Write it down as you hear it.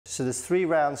So there's 3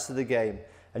 rounds to the game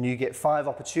and you get 5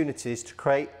 opportunities to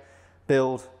create,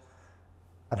 build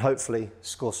and hopefully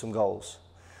score some goals.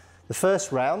 The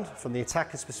first round, from the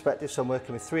attacker's perspective, so I'm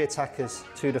working with 3 attackers,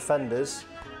 2 defenders,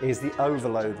 is the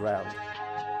overload round.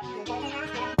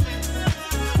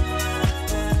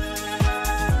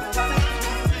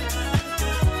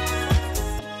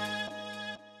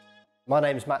 My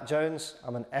name is Matt Jones.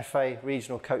 I'm an FA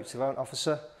Regional Coach Development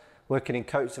Officer, working in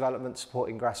coach development,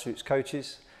 supporting grassroots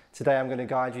coaches. Today I'm going to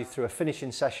guide you through a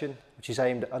finishing session, which is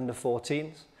aimed at under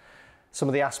 14s. Some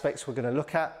of the aspects we're going to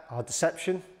look at are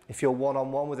deception. If you're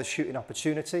one-on-one with a shooting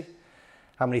opportunity,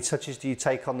 how many touches do you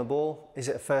take on the ball? Is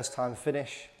it a first-time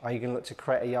finish? Are you going to look to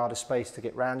create a yard of space to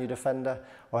get round your defender?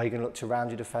 Or are you going to look to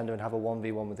round your defender and have a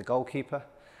 1v1 with the goalkeeper?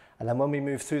 And then when we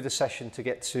move through the session to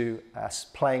get to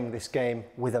playing this game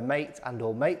with a mate and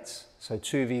or mates, so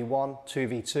 2v1,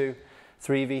 2v2,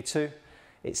 3v2,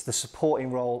 it's the supporting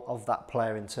role of that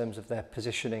player in terms of their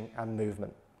positioning and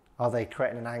movement. Are they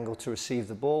creating an angle to receive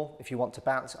the ball if you want to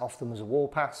bounce it off them as a wall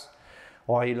pass?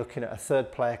 Or are you looking at a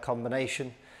third player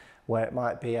combination where it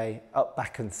might be a up,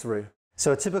 back and through?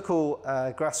 So a typical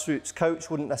grassroots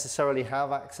coach wouldn't necessarily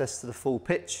have access to the full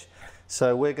pitch.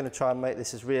 So we're going to try and make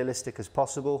this as realistic as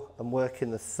possible and work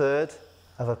in the third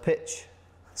of a pitch.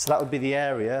 So that would be the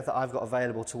area that I've got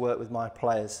available to work with my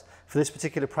players. For this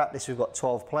particular practice we've got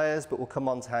 12 players, but we'll come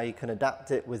on to how you can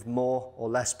adapt it with more or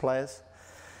less players.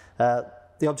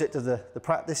 The object of the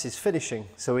practice is finishing,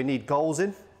 so we need goals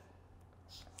in.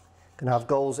 Going to have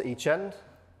goals at each end.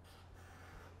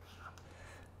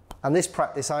 And this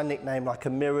practice I nickname like a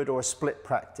mirrored or a split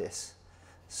practice.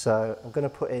 So I'm going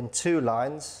to put in 2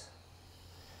 lines.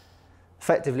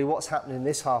 Effectively, what's happening in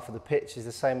this half of the pitch is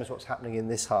the same as what's happening in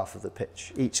this half of the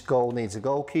pitch. Each goal needs a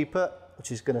goalkeeper,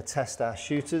 which is going to test our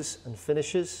shooters and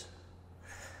finishers.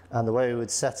 And the way we would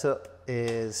set up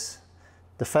is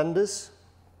defenders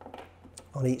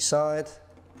on each side,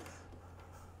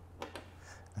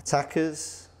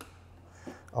 attackers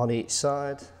on each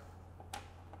side.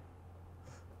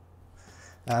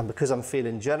 And because I'm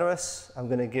feeling generous, I'm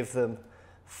going to give them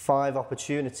 5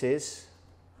 opportunities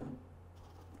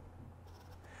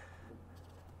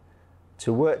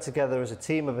to work together as a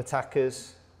team of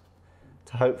attackers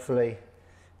to hopefully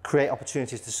create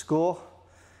opportunities to score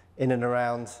in and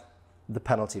around the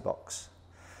penalty box.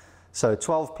 So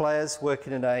 12 players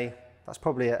working in that's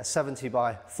probably a 70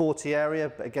 by 40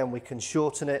 area, but again we can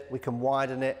shorten it, we can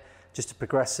widen it just to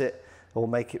progress it or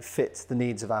make it fit the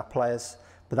needs of our players,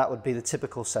 but that would be the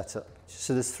typical setup.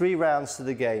 So there's 3 rounds to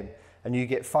the game and you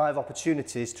get 5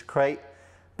 opportunities to create,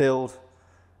 build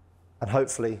and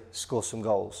hopefully score some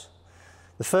goals.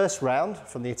 The first round,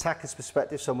 from the attacker's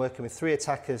perspective, so I'm working with 3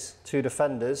 attackers, 2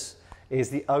 defenders, is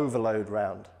the overload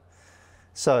round.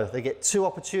 So they get 2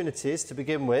 opportunities to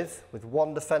begin with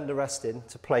 1 defender resting,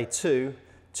 to play 2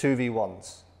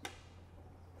 2v1s.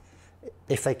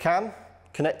 If they can,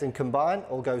 connect and combine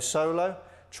or go solo,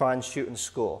 try and shoot and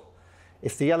score.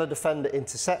 If the yellow defender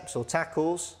intercepts or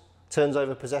tackles, turns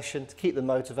over possession to keep them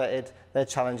motivated, their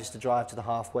challenge is to drive to the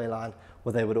halfway line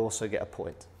where they would also get a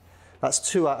point.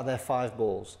 That's 2 out of their 5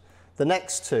 balls. The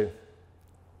next 2,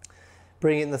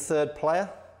 bring in the third player,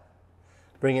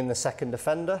 bring in the second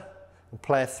defender, and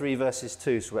play a 3 versus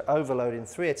 2. So we're overloading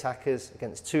 3 attackers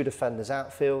against 2 defenders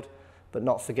outfield, but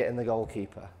not forgetting the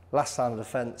goalkeeper. Last line of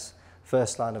defence,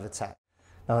 first line of attack.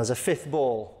 Now there's a 5th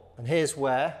ball, and here's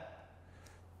where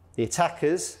the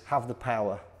attackers have the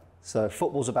power. So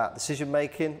football's about decision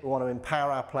making. We want to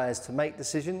empower our players to make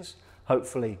decisions,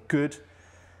 hopefully good,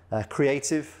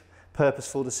 creative,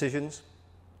 purposeful decisions.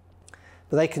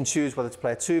 But they can choose whether to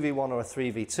play a 2v1 or a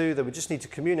 3v2. They would just need to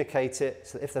communicate it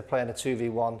so that if they're playing a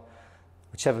 2v1,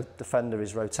 whichever defender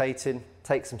is rotating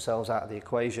takes themselves out of the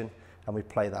equation and we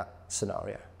play that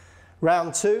scenario.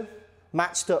 Round 2,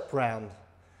 matched up round.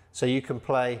 So you can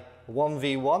play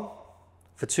 1v1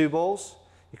 for 2 balls.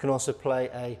 You can also play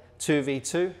a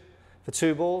 2v2 for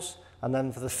 2 balls. And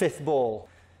then for the 5th ball,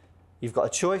 you've got a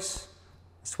choice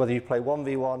as to whether you play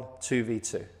 1v1,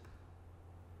 2v2.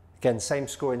 Again, same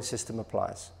scoring system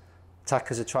applies.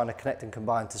 Attackers are trying to connect and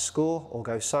combine to score or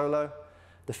go solo.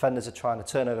 Defenders are trying to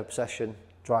turn over possession,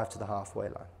 drive to the halfway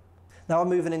line. Now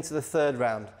we're moving into the 3rd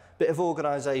round. Bit of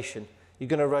organisation. You're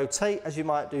going to rotate as you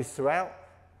might do throughout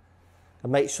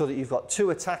and make sure that you've got 2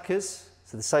 attackers.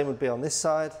 So the same would be on this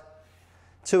side.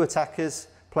 2 attackers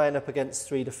playing up against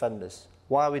 3 defenders.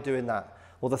 Why are we doing that?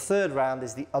 Well, the 3rd round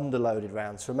is the underloaded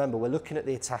round. So remember, we're looking at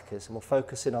the attackers and we're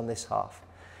focusing on this half.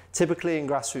 Typically in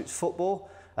grassroots football,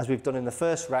 as we've done in the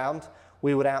 1st round,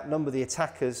 we would outnumber the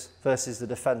attackers versus the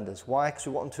defenders. Why? Because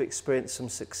we want them to experience some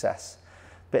success.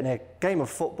 But in a game of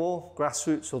football,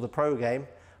 grassroots or the pro game,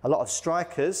 a lot of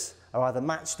strikers are either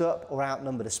matched up or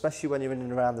outnumbered, especially when you're in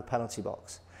and around the penalty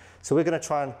box. So we're going to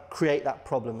try and create that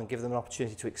problem and give them an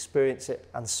opportunity to experience it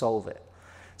and solve it.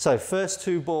 So first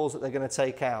 2 balls that they're going to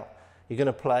take out, you're going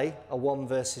to play a 1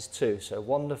 versus 2, so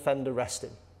 1 defender resting.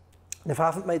 And if I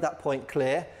haven't made that point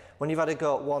clear, when you've had a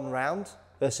go at 1 round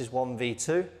versus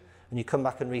 1v2, and you come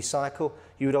back and recycle,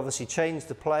 you would obviously change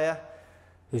the player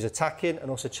who's attacking and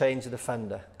also change the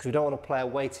defender, because we don't want a player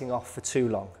waiting off for too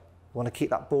long. We want to keep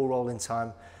that ball rolling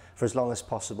time for as long as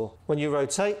possible. When you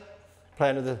rotate, play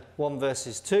another 1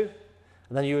 versus 2,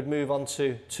 and then you would move on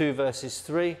to 2 versus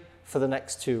 3 for the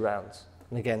next 2 rounds.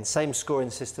 And again, same scoring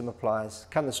system applies.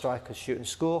 Can the strikers shoot and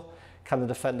score? Can the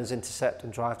defenders intercept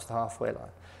and drive to the halfway line?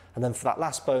 And then for that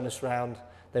last bonus round,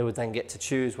 they would then get to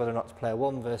choose whether or not to play a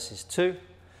 1 versus 2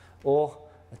 or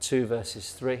a 2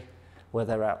 versus 3 where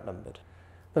they're outnumbered.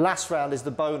 The last round is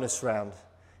the bonus round.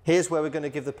 Here's where we're going to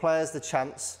give the players the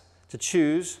chance to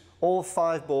choose all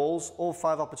 5 balls, all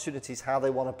 5 opportunities, how they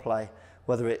want to play,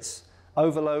 whether it's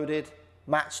overloaded,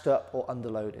 matched up or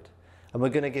underloaded. And we're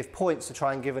going to give points to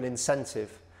try and give an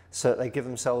incentive so that they give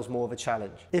themselves more of a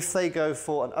challenge. If they go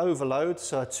for an overload,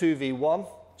 so a 2v1,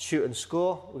 shoot and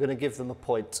score, we're going to give them a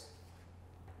point.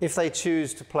 If they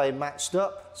choose to play matched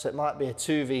up, so it might be a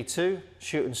 2v2,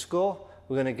 shoot and score,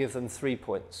 we're going to give them 3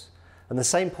 points. And the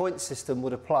same point system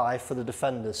would apply for the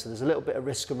defenders, so there's a little bit of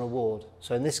risk and reward.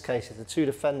 So in this case, if the 2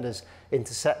 defenders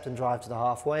intercept and drive to the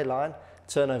halfway line,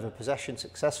 turn over possession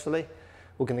successfully,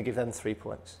 we're going to give them 3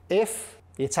 points. If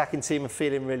the attacking team are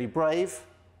feeling really brave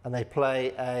and they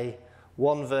play a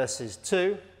 1 versus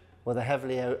 2, where they're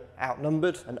heavily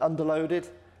outnumbered and underloaded,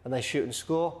 and they shoot and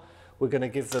score, we're going to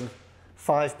give them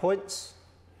 5 points.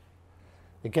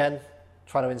 Again,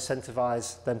 trying to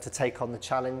incentivise them to take on the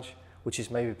challenge, which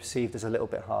is maybe perceived as a little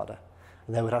bit harder.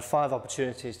 And they would have 5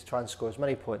 opportunities to try and score as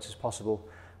many points as possible,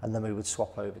 and then we would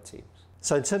swap over teams.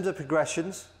 So in terms of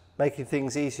progressions, making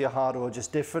things easier, harder, or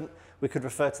just different, we could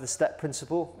refer to the step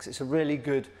principle, because it's a really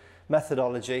good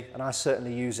methodology, and I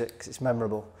certainly use it because it's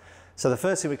memorable. So the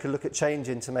first thing we could look at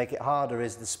changing to make it harder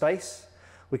is the space.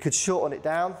 We could shorten it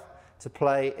down to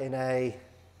play in a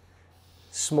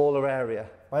smaller area.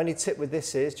 My only tip with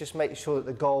this is just make sure that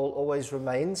the goal always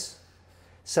remains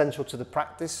central to the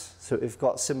practice, so we've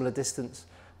got similar distance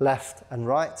left and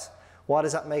right. Why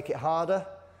does that make it harder?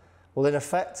 Well, in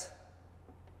effect,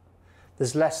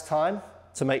 there's less time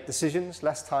to make decisions,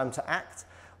 less time to act.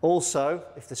 Also,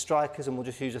 if the strikers, and we'll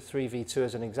just use a 3v2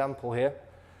 as an example here,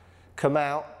 come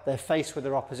out, they're faced with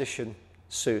their opposition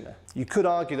sooner. You could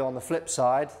argue though on the flip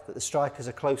side that the strikers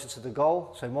are closer to the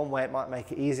goal, so in one way it might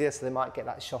make it easier, so they might get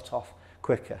that shot off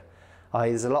quicker.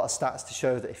 There's a lot of stats to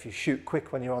show that if you shoot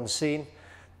quick when you're on scene,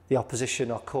 the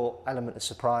opposition are caught element of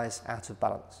surprise out of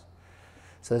balance.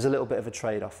 So there's a little bit of a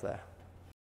trade-off there.